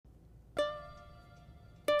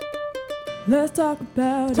Let's talk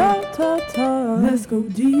about it. Let's go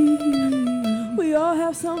deep. We all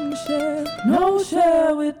have something to share. No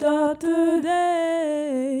share with Dr.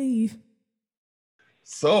 Dave.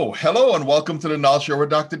 So, hello and welcome to the Knowledge Share with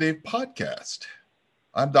Dr. Dave podcast.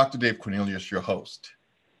 I'm Dr. Dave Cornelius, your host.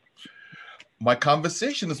 My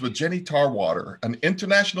conversation is with Jenny Tarwater, an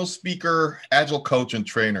international speaker, agile coach, and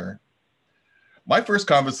trainer. My first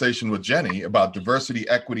conversation with Jenny about diversity,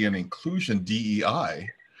 equity, and inclusion, DEI,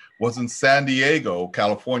 was in San Diego,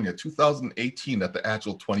 California, 2018 at the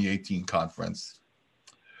Agile 2018 conference.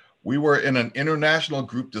 We were in an international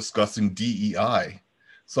group discussing DEI.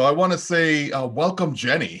 So I want to say, welcome,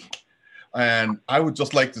 Jenny. And I would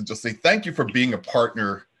just like to say thank you for being a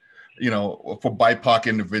partner, for BIPOC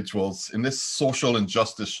individuals in this social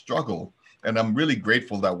injustice struggle. And I'm really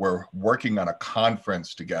grateful that we're working on a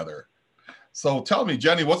conference together. So tell me,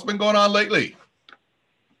 Jenny, what's been going on lately?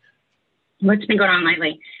 What's been going on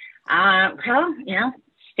lately?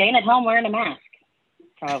 Staying at home wearing a mask.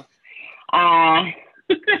 So I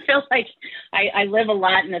feel like I live a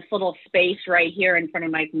lot in this little space right here in front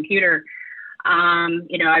of my computer.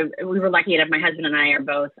 We were lucky enough, my husband and I are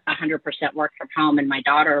both 100% work from home, and my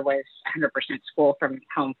daughter was 100% school from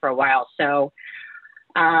home for a while. So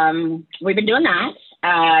we've been doing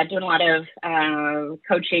that, doing a lot of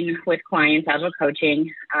coaching with clients, agile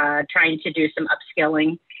coaching, trying to do some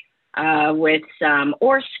upskilling with some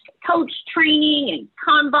ORSC coach training and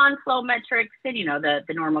Kanban flow metrics and,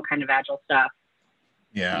 the normal kind of agile stuff.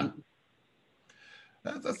 Yeah.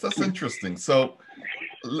 That's interesting. So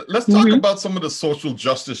let's talk about some of the social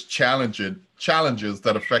justice challenges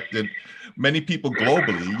that affected many people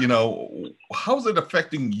globally. How is it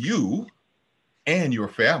affecting you and your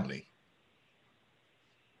family?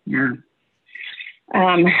 Yeah.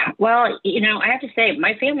 Well, I have to say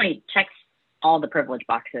my family checks all the privilege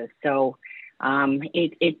boxes. So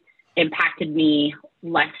it impacted me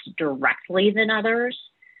less directly than others.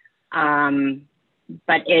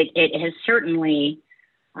 But it has certainly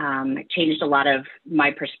changed a lot of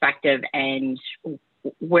my perspective and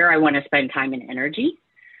where I want to spend time and energy,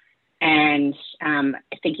 and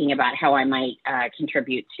thinking about how I might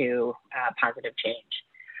contribute to positive change.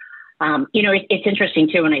 It's interesting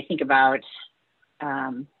too when I think about.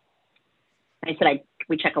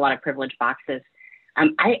 We check a lot of privilege boxes.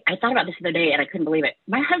 I thought about this the other day and I couldn't believe it.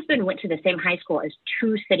 My husband went to the same high school as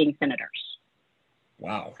two sitting senators.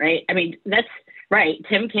 Wow. Right. I mean, that's right.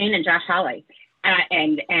 Tim Kaine and Josh Hawley.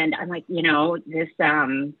 And I'm like, this,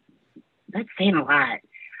 that's saying a lot.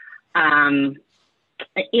 After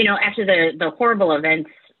the horrible events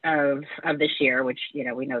of this year, which,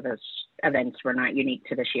 we know those events were not unique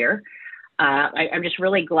to this year. I'm just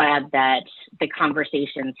really glad that the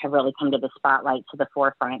conversations have really come to the spotlight, to the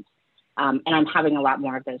forefront. And I'm having a lot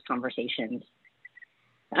more of those conversations.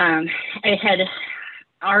 I had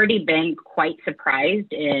already been quite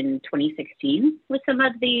surprised in 2016 with some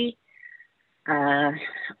of the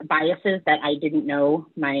biases that I didn't know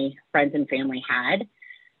my friends and family had.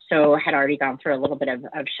 So I had already gone through a little bit of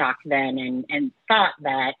shock then and thought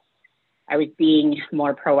that I was being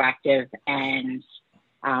more proactive and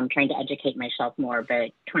trying to educate myself more.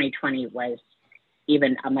 But 2020 was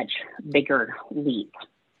even a much bigger leap.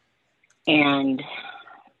 And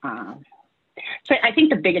so I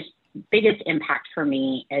think the biggest impact for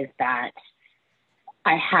me is that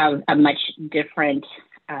I have a much different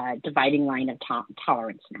dividing line of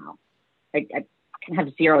tolerance now. I can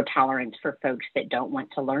have zero tolerance for folks that don't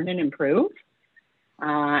want to learn and improve.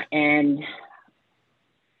 And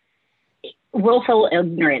willful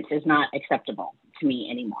ignorance is not acceptable to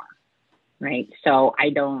me anymore, right? So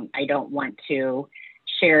I don't want to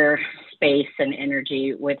share space and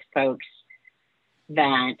energy with folks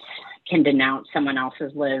that can denounce someone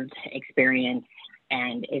else's lived experience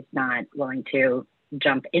and is not willing to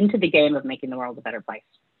jump into the game of making the world a better place.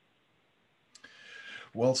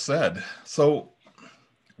 Well said. So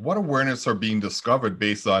what awareness are being discovered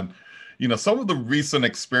based on, some of the recent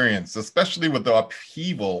experience, especially with the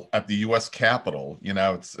upheaval at the U.S. Capitol?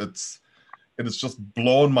 It has just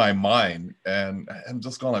blown my mind, and I'm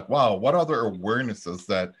just going like, wow, what other awarenesses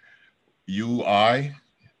that I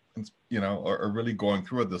are really going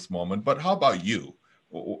through at this moment? But how about you?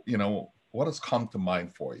 What has come to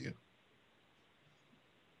mind for you?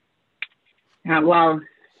 Well,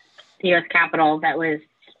 the U.S. Capitol, that was,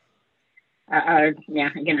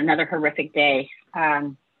 again, another horrific day.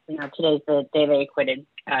 Today's the day they acquitted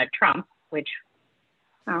Trump, which,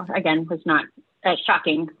 again, was not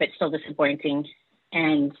shocking, but still disappointing.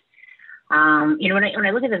 And, when I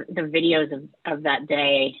look at the videos of that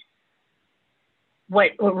day,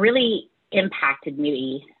 what really impacted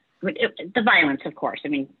me, the violence, of course. I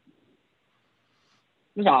mean,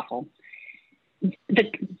 was awful.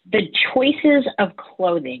 The choices of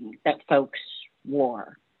clothing that folks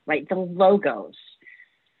wore, right? The logos,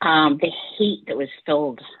 the hate that was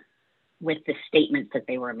filled with the statements that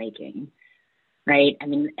they were making, right? I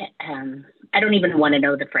mean, I don't even want to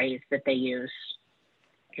know the phrase that they use.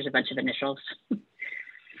 There's a bunch of initials.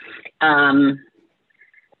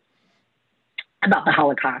 About the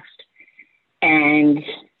Holocaust. And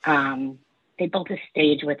they built a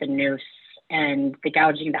stage with a noose and the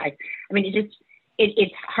gouging that I mean,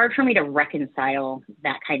 it's hard for me to reconcile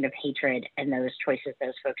that kind of hatred and those choices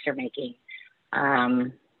those folks are making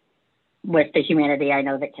with the humanity I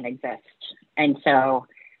know that can exist. And so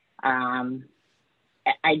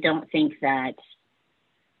I don't think that,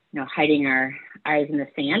 hiding our eyes in the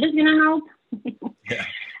sand is going to help. Yeah.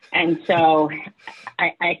 And so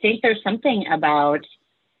I think there's something about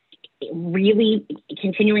really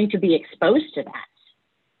continuing to be exposed to that.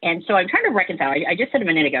 And so I'm trying to reconcile. I just said a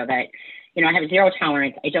minute ago that, I have zero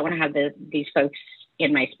tolerance. I don't want to have these folks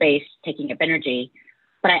in my space taking up energy,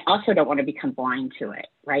 but I also don't want to become blind to it,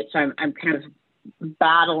 right? So I'm kind of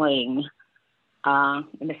battling, and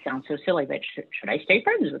this sounds so silly, but should I stay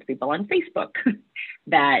friends with people on Facebook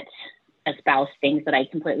that espouse things that I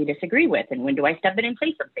completely disagree with? And when do I step in and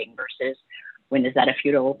say something versus when is that a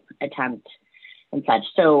futile attempt and such?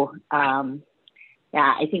 So,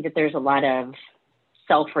 I think that there's a lot of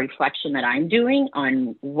self-reflection that I'm doing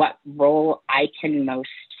on what role I can most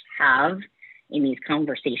have in these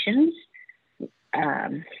conversations.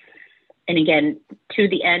 And again, to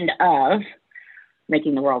the end of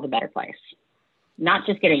making the world a better place, not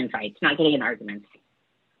just getting in fights, not getting in arguments.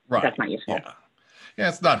 Right. That's not useful. Yeah,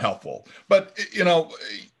 it's not helpful. But,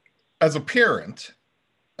 as a parent,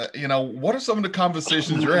 what are some of the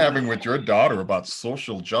conversations you're having with your daughter about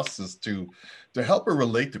social justice to help her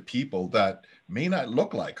relate to people that may not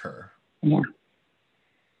look like her? Yeah.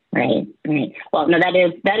 Right. Well, no, that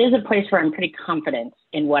is a place where I'm pretty confident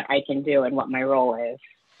in what I can do and what my role is.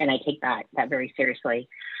 And I take that very seriously.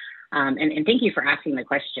 And thank you for asking the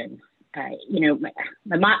question.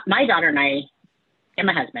 My daughter and I, and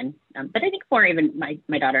my husband, but I think more even my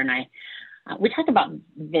daughter and I, we talk about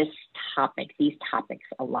these topics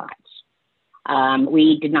a lot.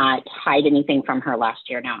 We did not hide anything from her last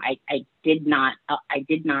year. Now, I did not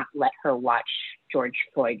let her watch George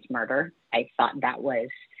Floyd's murder. I thought that was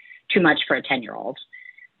too much for a 10-year-old.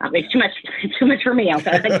 It's too much for me. I'll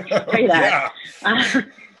tell you that.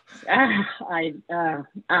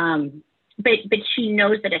 But she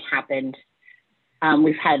knows that it happened.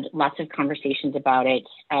 We've had lots of conversations about it.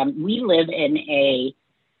 We live in a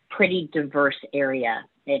pretty diverse area.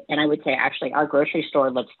 And I would say actually our grocery store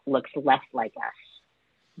looks less like us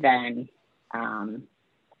than, her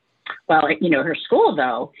school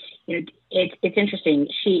though, it's interesting.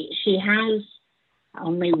 She has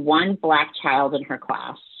only one Black child in her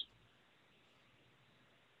class.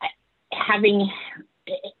 Having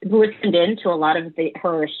listened in to a lot of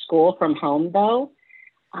her school from home though,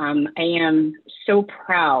 I am so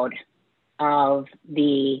proud of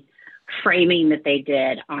the framing that they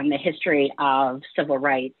did on the history of civil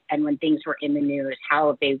rights and when things were in the news,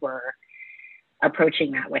 how they were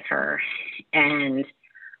approaching that with her. And,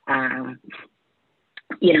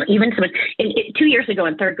 even 2 years ago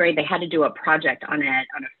in third grade, they had to do a project on a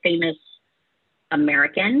famous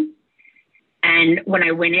American. And when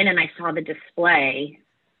I went in and I saw the display,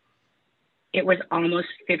 it was almost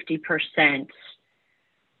 50%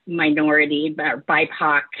 minority,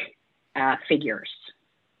 BIPOC figures.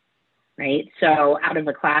 Right. So out of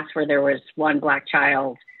a class where there was one Black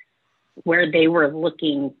child, where they were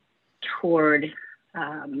looking toward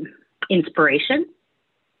inspiration,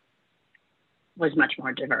 was much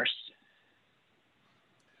more diverse.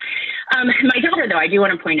 My daughter, though, I do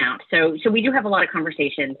want to point out, so we do have a lot of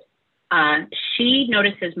conversations. She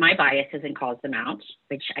notices my biases and calls them out,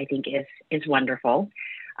 which I think is wonderful.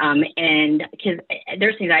 And because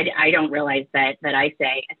there's things I don't realize that I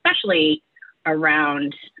say, especially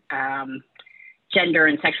around gender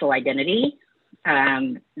and sexual identity,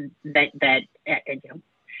 that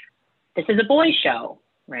this is a boys show,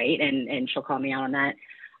 right? And she'll call me out on that.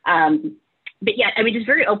 But yeah, I mean, just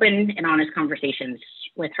very open and honest conversations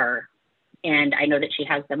with her. And I know that she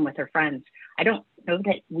has them with her friends. I don't know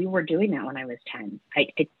that we were doing that when I was 10. I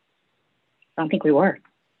don't think we were.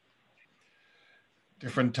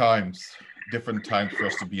 Different times for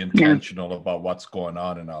us to be intentional about what's going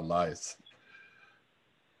on in our lives.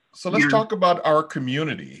 So let's talk about our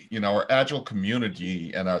community, our Agile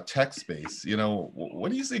community and our tech space.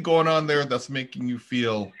 What do you see going on there that's making you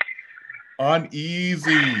feel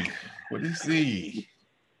uneasy? What do you see?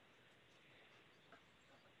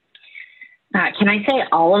 Can I say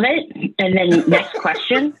all of it? And then next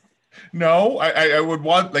question? No, I would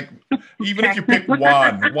want, like, even if you pick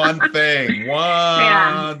one thing.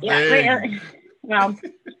 Well,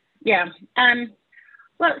 yeah.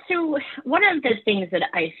 Well, so one of the things that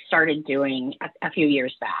I started doing a few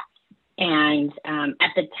years back, and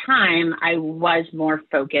at the time I was more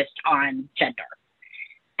focused on gender.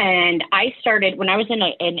 And I started, when I was in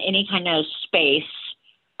any kind of space,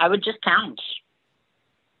 I would just count.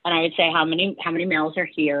 And I would say how many males are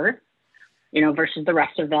here, versus the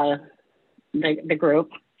rest of the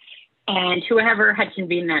group. And whoever had to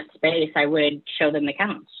be in that space, I would show them the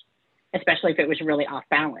counts, especially if it was really off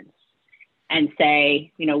balance, and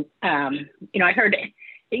say, I heard,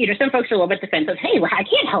 some folks are a little bit defensive. Hey, well, I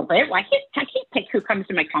can't help it. Well, I can't pick who comes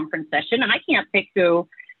to my conference session, and I can't pick who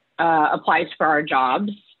applies for our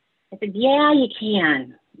jobs. I said, yeah, you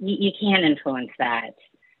can. You can influence that.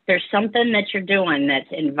 There's something that you're doing that's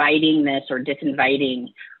inviting this or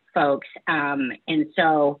disinviting folks. And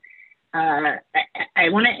so I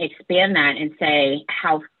want to expand that and say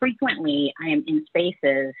how frequently I am in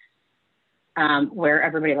spaces where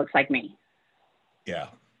everybody looks like me. Yeah.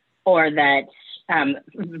 Or that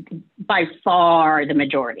by far the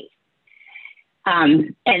majority.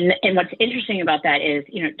 And what's interesting about that is,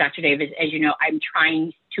 Dr. Dave, as you know, I'm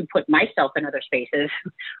trying to put myself in other spaces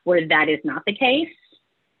where that is not the case.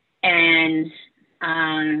 And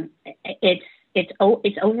it's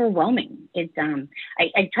overwhelming. It's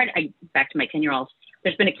back to my 10-year-old.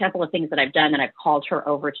 There's been a couple of things that I've done that I've called her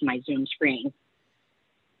over to my Zoom screen,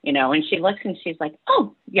 and she looks and she's like,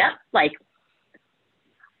 oh, yeah, like,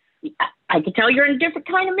 I could tell you're in a different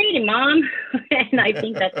kind of meeting, Mom. And I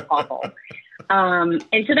think that's awful. And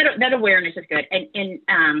so that awareness is good. And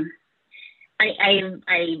I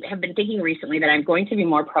have been thinking recently that I'm going to be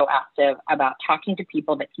more proactive about talking to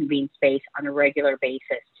people that convene space on a regular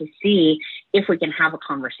basis to see if we can have a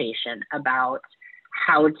conversation about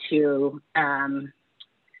how to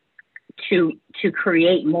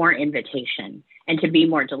create more invitation and to be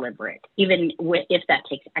more deliberate. Even if that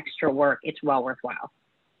takes extra work, it's well worthwhile.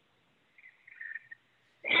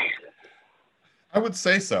 I would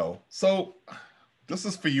say so. So this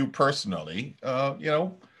is for you personally.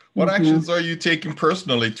 What actions are you taking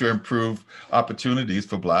personally to improve opportunities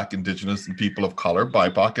for Black, Indigenous, and people of color,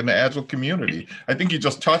 BIPOC, and the Agile community? I think you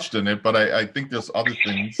just touched on it, but I think there's other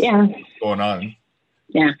things going on.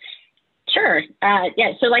 Yeah, sure.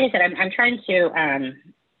 So like I said, I'm trying to,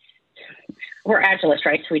 we're Agilists,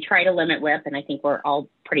 right? So we try to limit WIP, and I think we're all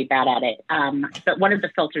pretty bad at it. But one of the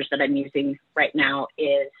filters that I'm using right now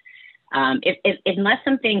is unless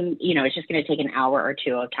something, is just going to take an hour or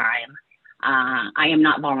two of time, I am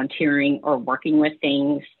not volunteering or working with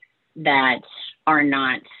things that are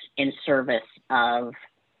not in service of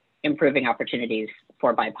improving opportunities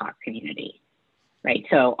for BIPOC community, right?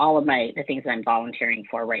 So all of the things that I'm volunteering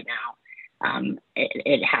for right now,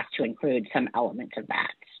 it has to include some element of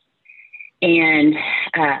that. And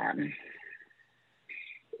I'm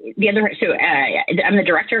the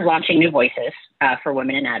director of Launching New Voices for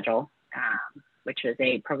Women in Agile, which was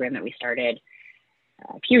a program that we started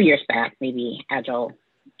a few years back, maybe Agile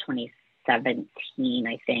 2017,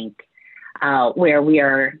 I think, where we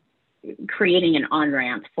are creating an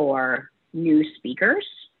on-ramp for new speakers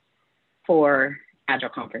for Agile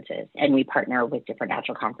conferences. And we partner with different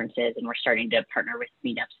Agile conferences, and we're starting to partner with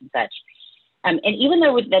meetups and such. And even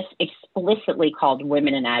though that's explicitly called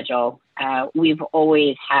Women in Agile, we've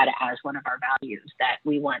always had as one of our values that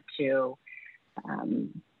we want to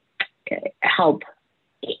help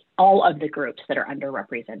all of the groups that are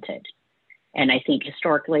underrepresented. And I think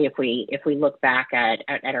historically, if we look back at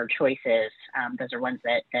our choices, those are ones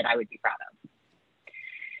that I would be proud of.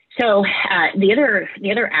 So the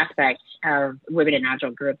other aspect of Women in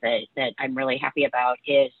Agile group that I'm really happy about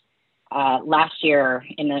is last year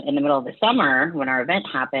in the middle of the summer when our event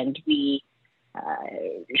happened, we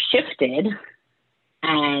shifted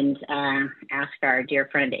and asked our dear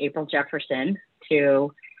friend April Jefferson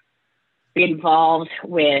to be involved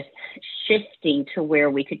with shifting to where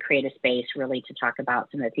we could create a space really to talk about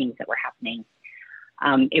some of the things that were happening.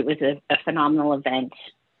 It was a phenomenal event.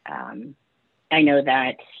 I know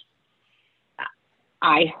that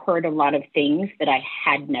I heard a lot of things that I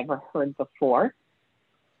had never heard before.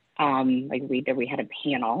 Like we had a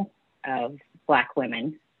panel of Black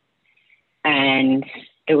women, and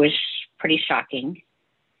it was pretty shocking.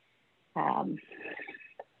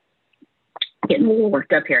 Getting a little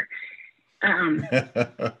worked up here.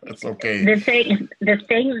 That's okay. The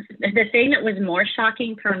thing that was more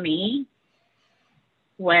shocking for me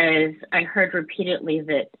was I heard repeatedly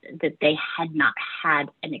that they had not had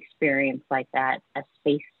an experience like that, a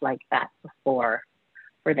space like that before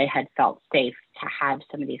where they had felt safe to have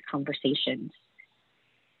some of these conversations.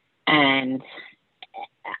 And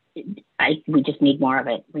we just need more of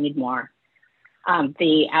it. We need more.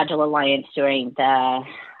 The Agile Alliance doing the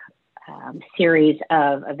series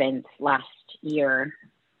of events last year,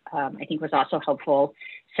 I think was also helpful.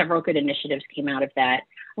 Several good initiatives came out of that.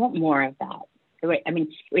 I want more of that. I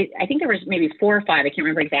mean, I think there was maybe 4 or 5, I can't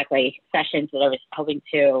remember exactly, sessions that I was helping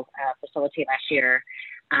to facilitate last year.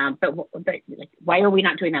 But like, why are we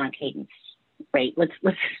not doing that on cadence, right? Let's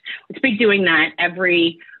be doing that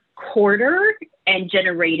every quarter and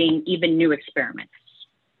generating even new experiments.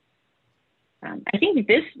 I think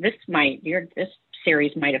this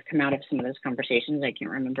series might have come out of some of those conversations. I can't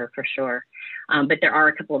remember for sure, but there are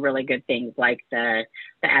a couple of really good things like the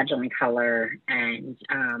Agile in Color and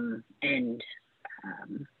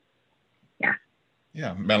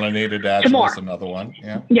melanated Agile is another one.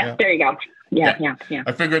 Yeah, there you go. Yeah.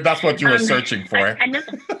 I figured that's what you were searching for. Thank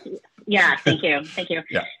you.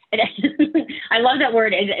 Yeah. I love that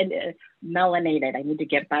word, melanated. I need to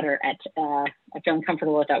get better at feeling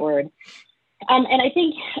comfortable with that word. And I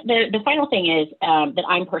think the final thing is that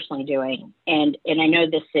I'm personally doing, and I know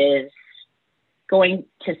this is going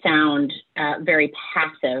to sound very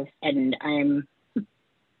passive, and I'm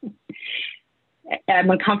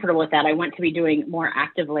uncomfortable with that. I want to be doing more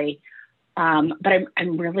actively, but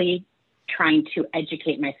I'm really trying to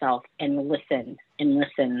educate myself and listen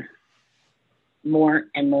more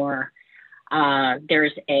and more.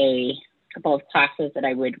 There's a couple of classes that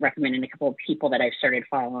I would recommend and a couple of people that I've started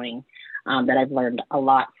following that I've learned a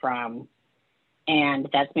lot from. And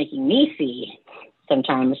that's making me see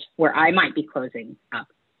sometimes where I might be closing up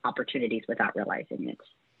opportunities without realizing it.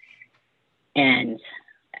 And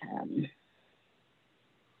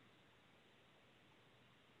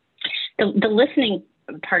the listening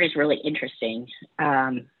part is really interesting.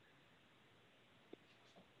 I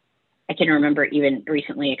can remember even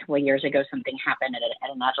recently, a couple of years ago, something happened at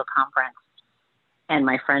an Agile conference, and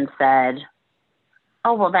my friend said,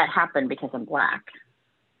 "Oh, well, that happened because I'm Black."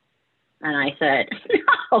 And I said,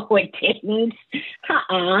 "No, it didn't.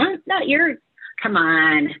 No, come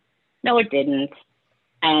on. No, it didn't."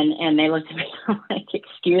 And they looked at me like,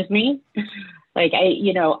 "Excuse me?" Like,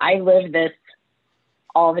 I live this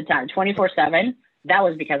all the time, 24/7. That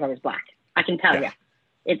was because I was Black. I can tell you.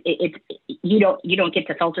 It's you don't get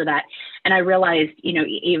to filter that. And I realized,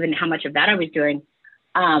 even how much of that I was doing.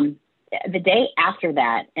 The day after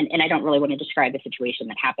that, and I don't really want to describe the situation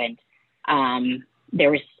that happened.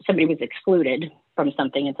 Somebody was excluded from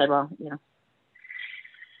something and said, well,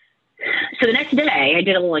 So the next day I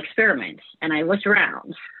did a little experiment and I looked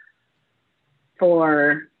around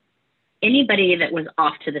for anybody that was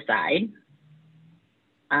off to the side,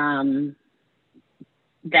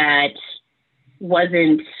 that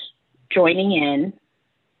wasn't joining in,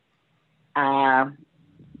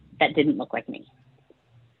 that didn't look like me.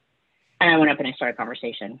 And I went up and I started a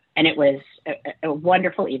conversation, and it was a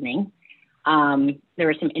wonderful evening. There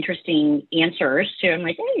were some interesting answers to, I'm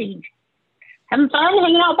like, "Hey, having fun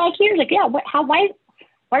hanging out back here?" Like, "Yeah, why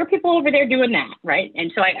are people over there doing that?" Right.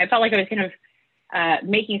 And so I felt like I was kind of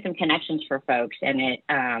making some connections for folks, and it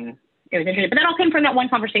was interesting. But that all came from that one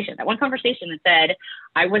conversation that said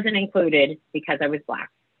I wasn't included because I was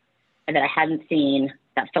Black, and that I hadn't seen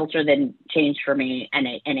that filter then change for me, and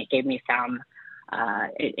it gave me some.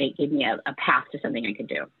 It gave me a path to something I could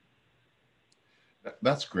do.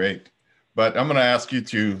 That's great. But I'm going to ask you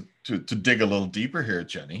to dig a little deeper here,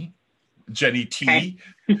 Jenny. Jenny T.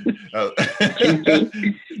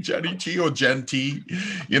 Okay. Jenny T or Jen T.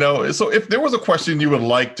 So if there was a question you would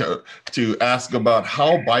like to ask about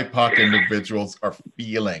how BIPOC individuals are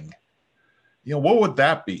feeling, what would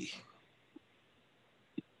that be?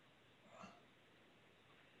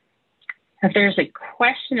 If there's a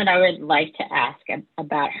question that I would like to ask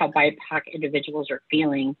about how BIPOC individuals are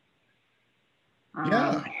feeling.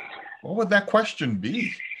 What would that question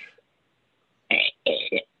be?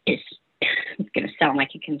 It's going to sound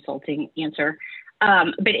like a consulting answer,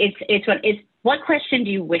 but what question do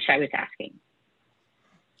you wish I was asking?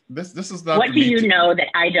 This is not. What do you know that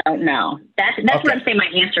I don't know? That's okay. What I'm saying. My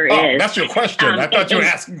answer is. That's your question. I thought you were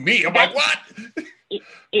asking me. I'm like, what?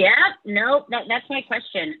 Yeah, no, that's my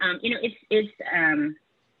question.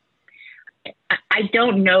 I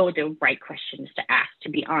don't know the right questions to ask, to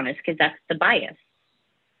be honest, because that's the bias,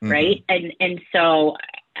 right? And so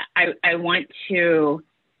I want to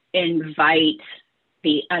invite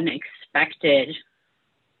the unexpected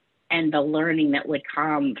and the learning that would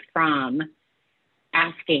come from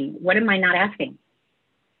asking, what am I not asking?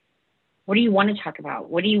 What do you want to talk about?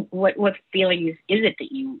 What feelings is it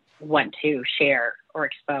that you want to share or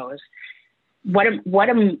expose? what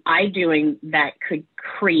am I doing that could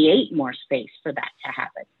create more space for that to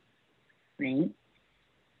happen? Right?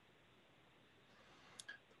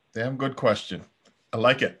 Damn good question. I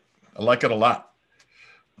like it. I like it a lot.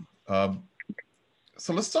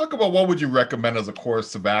 So let's talk about what would you recommend as a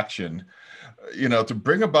course of action, to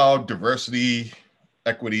bring about diversity,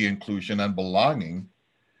 equity, inclusion, and belonging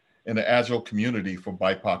in an Agile community for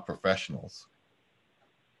BIPOC professionals.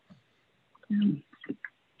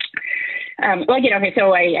 Okay,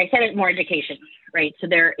 so I said it, more education, right? So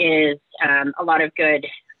there is a lot of good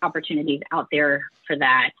opportunities out there for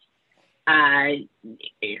that.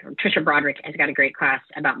 Trisha Broderick has got a great class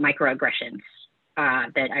about microaggressions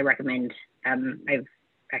that I recommend. I've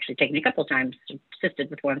actually taken a couple of times, assisted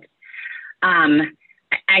with once.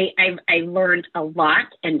 I learned a lot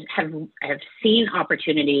and have seen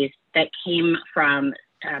opportunities that came from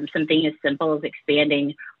something as simple as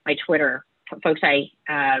expanding my Twitter. Folks I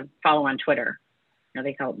follow on Twitter,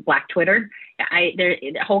 they call it Black Twitter. There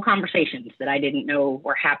whole conversations that I didn't know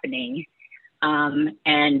were happening.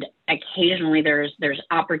 And occasionally there's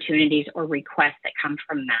opportunities or requests that come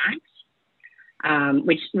from that,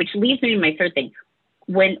 which leads me to my third thing.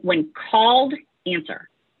 When called, answer.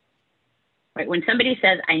 Right? When somebody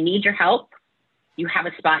says, I need your help, you have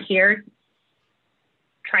a spot here,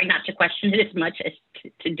 try not to question it as much as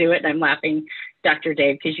to do it. And I'm laughing, Dr.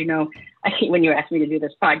 Dave, because when you asked me to do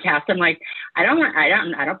this podcast, I'm like, I don't know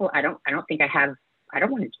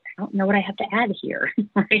what I have to add here.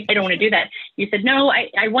 Right? I don't want to do that. You said, no,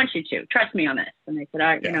 I want you to trust me on this. And I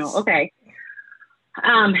said, yes. Okay.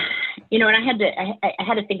 And I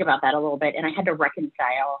had to think about that a little bit, and I had to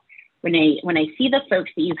reconcile when I see the folks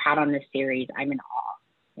that you've had on this series, I'm in awe.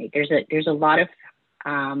 Right? There's a lot of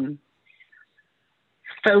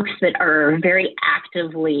folks that are very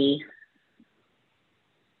actively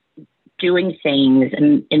doing things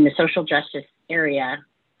in the social justice area.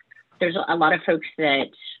 There's a lot of folks that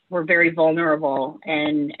were very vulnerable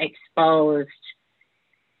and exposed,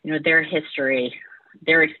 their history,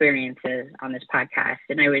 their experiences on this podcast.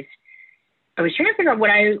 And I was trying to figure out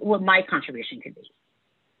what my contribution could be.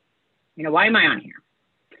 Why am I on here?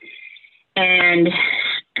 And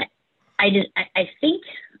I think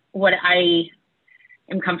what I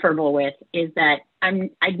am comfortable with is that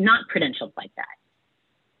I'm not credentialed like that.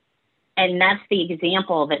 And that's the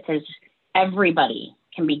example that says everybody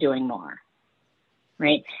can be doing more,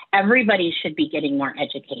 right? Everybody should be getting more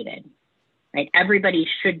educated, right? Everybody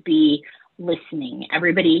should be listening.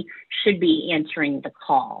 Everybody should be answering the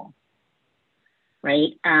call,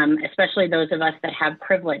 right? Especially those of us that have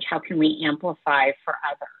privilege. How can we amplify for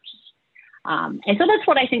others? And so that's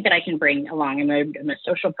what I think that I can bring along. I'm a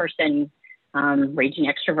social person,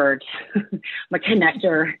 raging extrovert, I'm a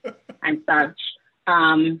connector, I'm such.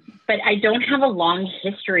 But I don't have a long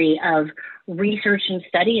history of research and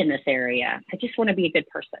study in this area. I just want to be a good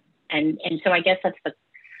person. And so I guess that's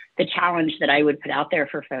the challenge that I would put out there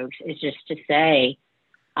for folks, is just to say,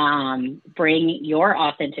 bring your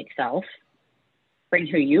authentic self, bring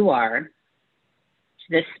who you are to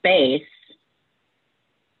this space,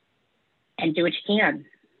 and do what you can.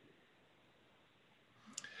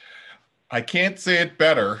 I can't say it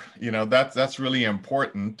better. That's really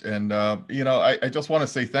important. And, I just want to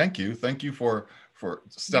say thank you. Thank you for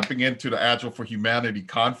stepping into the Agile for Humanity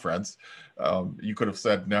conference. You could have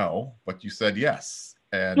said no, but you said yes.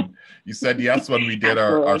 And you said yes when we did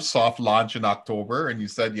our soft launch in October. And you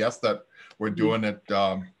said yes that we're doing it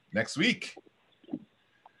next week.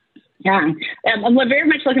 Yeah, I'm very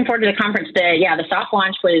much looking forward to the conference. The soft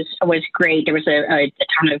launch was great. There was a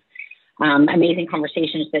ton of amazing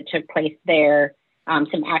conversations that took place there,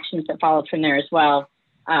 some actions that followed from there as well.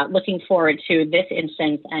 Looking forward to this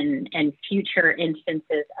instance and future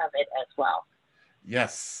instances of it as well.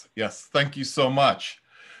 Yes. Thank you so much.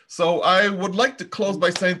 So I would like to close by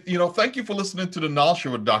saying, thank you for listening to the Knowledge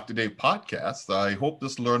Share with Dr. Dave podcast. I hope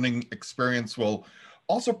this learning experience will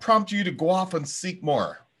also prompt you to go off and seek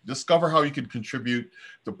more. Discover how you can contribute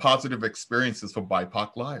to positive experiences for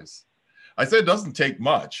BIPOC lives. I said it doesn't take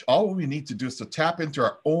much. All we need to do is to tap into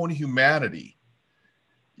our own humanity.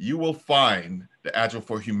 You will find the Agile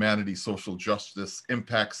for Humanity Social Justice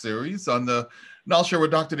Impact Series on the Knowledge Share with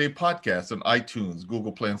Dr. Dave podcast on iTunes,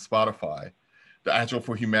 Google Play, and Spotify. The Agile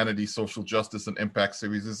for Humanity Social Justice and Impact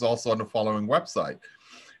Series is also on the following website.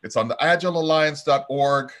 It's on the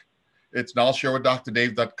agilealliance.org. It's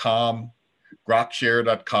knowledgesharewithdrdave.com.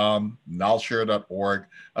 grokshare.com, knowledgeshare.org,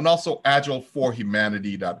 and also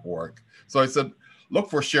agileforhumanity.org. So I said, look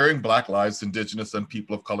for Sharing Black Lives, Indigenous, and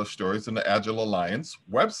People of Color Stories in the Agile Alliance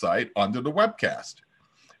website under the webcast.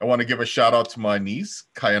 I want to give a shout out to my niece,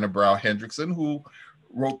 Kiana Brow Hendrickson, who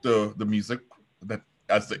wrote the music that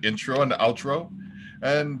as the intro and the outro.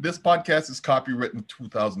 And this podcast is copywritten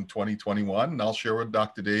 2020-21, and I'll share with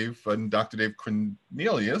Dr. Dave and Dr. Dave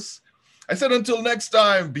Cornelius. I said until next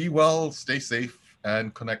time, be well, stay safe,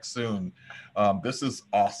 and connect soon. This is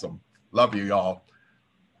awesome. Love you, y'all.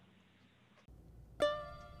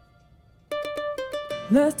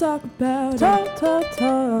 Let's talk about talk.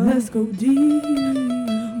 Let's go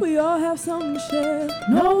deep. We all have something to share.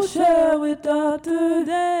 No share with Dr.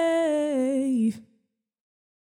 Dave.